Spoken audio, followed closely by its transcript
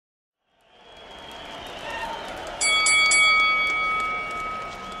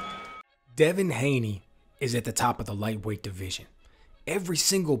Devin Haney is at the top of the lightweight division. Every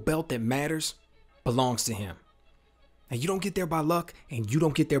single belt that matters belongs to him. And you don't get there by luck, and you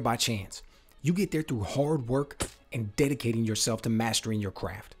don't get there by chance. You get there through hard work and dedicating yourself to mastering your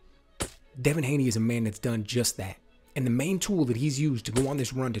craft. Devin Haney is a man that's done just that. And the main tool that he's used to go on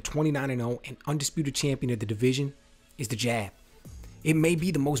this run to 29-0 and undisputed champion of the division is the jab. It may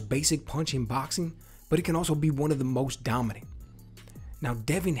be the most basic punch in boxing, but it can also be one of the most dominant. Now,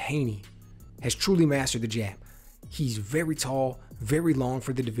 Devin Haney has truly mastered the jab. He's very tall, very long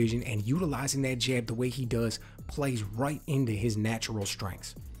for the division, and utilizing that jab the way he does plays right into his natural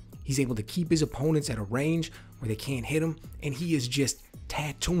strengths. He's able to keep his opponents at a range where they can't hit him, and he is just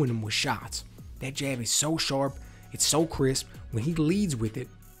tattooing them with shots. That jab is so sharp, it's so crisp. When he leads with it,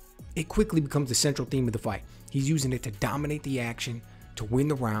 it quickly becomes the central theme of the fight. He's using it to dominate the action, to win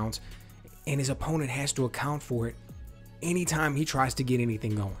the rounds, and his opponent has to account for it anytime he tries to get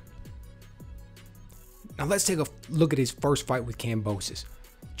anything going. Now let's take a look at his first fight with Kambosos.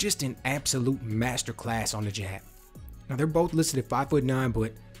 Just an absolute masterclass on the jab. Now they're both listed at 5'9",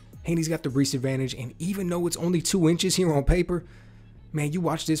 but Haney's got the reach advantage, and even though it's only 2 inches here on paper, man, you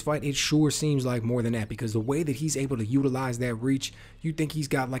watch this fight, it sure seems like more than that, because the way that he's able to utilize that reach, you'd think he's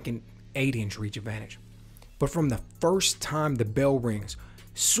got like an 8-inch reach advantage. But from the first time the bell rings,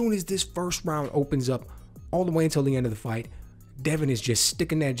 soon as this first round opens up, all the way until the end of the fight, Devin is just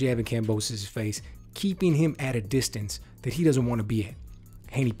sticking that jab in Kambosos' face, keeping him at a distance that he doesn't want to be at.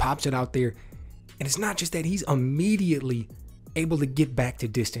 Haney pops it out there, and it's not just that, he's immediately able to get back to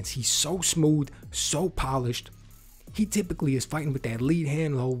distance. He's so smooth, so polished. He typically is fighting with that lead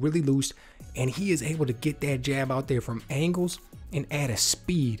hand low, really loose, and he is able to get that jab out there from angles and at a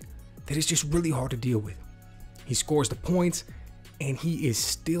speed that is just really hard to deal with. He scores the points, and he is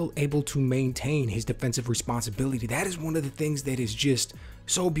still able to maintain his defensive responsibility. That is one of the things that is just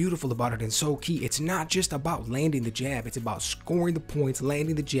so beautiful about it and so key. It's not just about landing the jab, it's about scoring the points,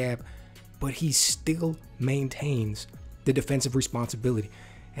 landing the jab, but he still maintains the defensive responsibility.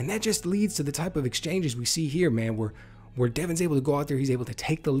 And that just leads to the type of exchanges we see here, man, where Devin's able to go out there, he's able to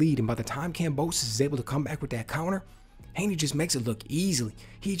take the lead, and by the time Kambosos is able to come back with that counter, Haney just makes it look easily.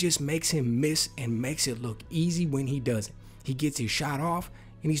 He just makes him miss and makes it look easy when he does it. He gets his shot off,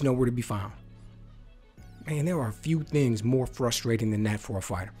 and he's nowhere to be found. Man, there are a few things more frustrating than that for a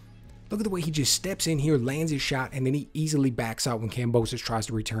fighter. Look at the way he just steps in here, lands his shot, and then he easily backs out when Kambosos tries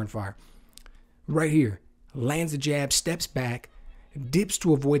to return fire. Right here, lands the jab, steps back, dips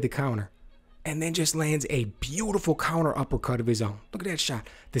to avoid the counter, and then just lands a beautiful counter uppercut of his own. Look at that shot.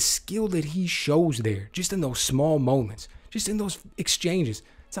 The skill that he shows there, just in those small moments, just in those exchanges,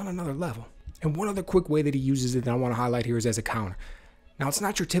 it's on another level. And one other quick way that he uses it that I want to highlight here is as a counter. Now, it's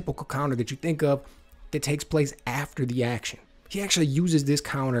not your typical counter that you think of that takes place after the action. He actually uses this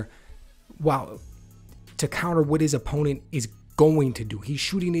counter to counter what his opponent is going to do. He's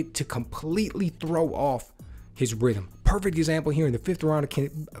shooting it to completely throw off his rhythm. Perfect example here in the fifth round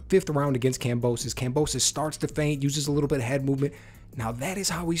against Kambosos. Kambosos starts to feint, uses a little bit of head movement. Now that is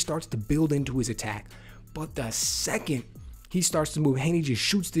how he starts to build into his attack. But the second he starts to move, Haney just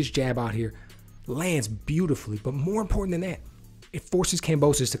shoots this jab out here, lands beautifully. But more important than that, it forces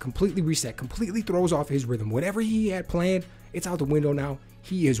Kambosos to completely reset, completely throws off his rhythm. Whatever he had planned, it's out the window now.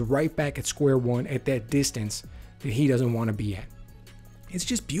 He is right back at square one at that distance that he doesn't want to be at. It's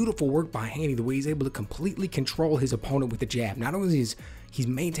just beautiful work by Haney, the way he's able to completely control his opponent with the jab. Not only is he's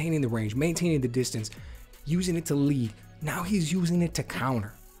maintaining the range, maintaining the distance, using it to lead, now he's using it to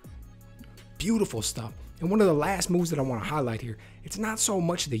counter. Beautiful stuff. And one of the last moves that I want to highlight here, it's not so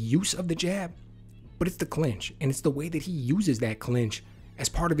much the use of the jab, but it's the clinch. And it's the way that he uses that clinch as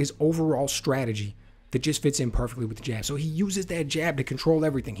part of his overall strategy that just fits in perfectly with the jab. So he uses that jab to control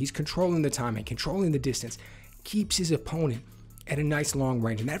everything. He's controlling the timing, controlling the distance, keeps his opponent at a nice long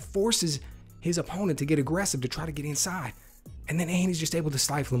range, and that forces his opponent to get aggressive, to try to get inside. And then Haney's just able to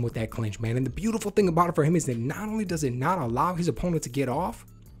stifle him with that clinch, man. And the beautiful thing about it for him is that not only does it not allow his opponent to get off,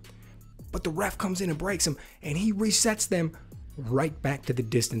 but the ref comes in and breaks him, and he resets them right back to the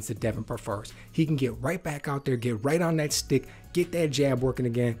distance that Devin prefers. He can get right back out there, get right on that stick, get that jab working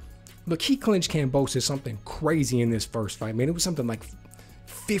again. Look, he clinched Kambosos something crazy in this first fight, man. It was something like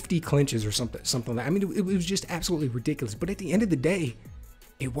 50 clinches or something like that. I mean, it was just absolutely ridiculous. But at the end of the day,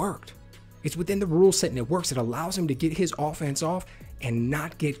 it worked. It's within the rule set, and it works. It allows him to get his offense off and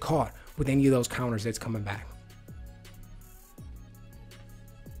not get caught with any of those counters that's coming back.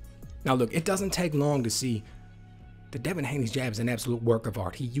 Now look, it doesn't take long to see that Devin Haney's jab is an absolute work of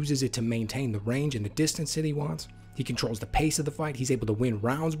art. He uses it to maintain the range and the distance that he wants. He controls the pace of the fight. He's able to win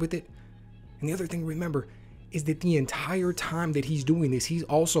rounds with it. And the other thing to remember, is that the entire time that he's doing this, he's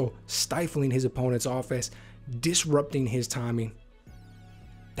also stifling his opponent's offense, disrupting his timing.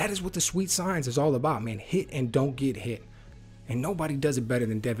 That is what the sweet science is all about, man. Hit and don't get hit. And nobody does it better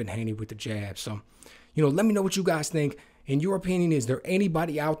than Devin Haney with the jab. So, let me know what you guys think. In your opinion, is there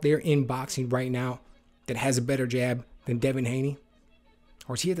anybody out there in boxing right now that has a better jab than Devin Haney?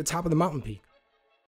 Or is he at the top of the mountain peak?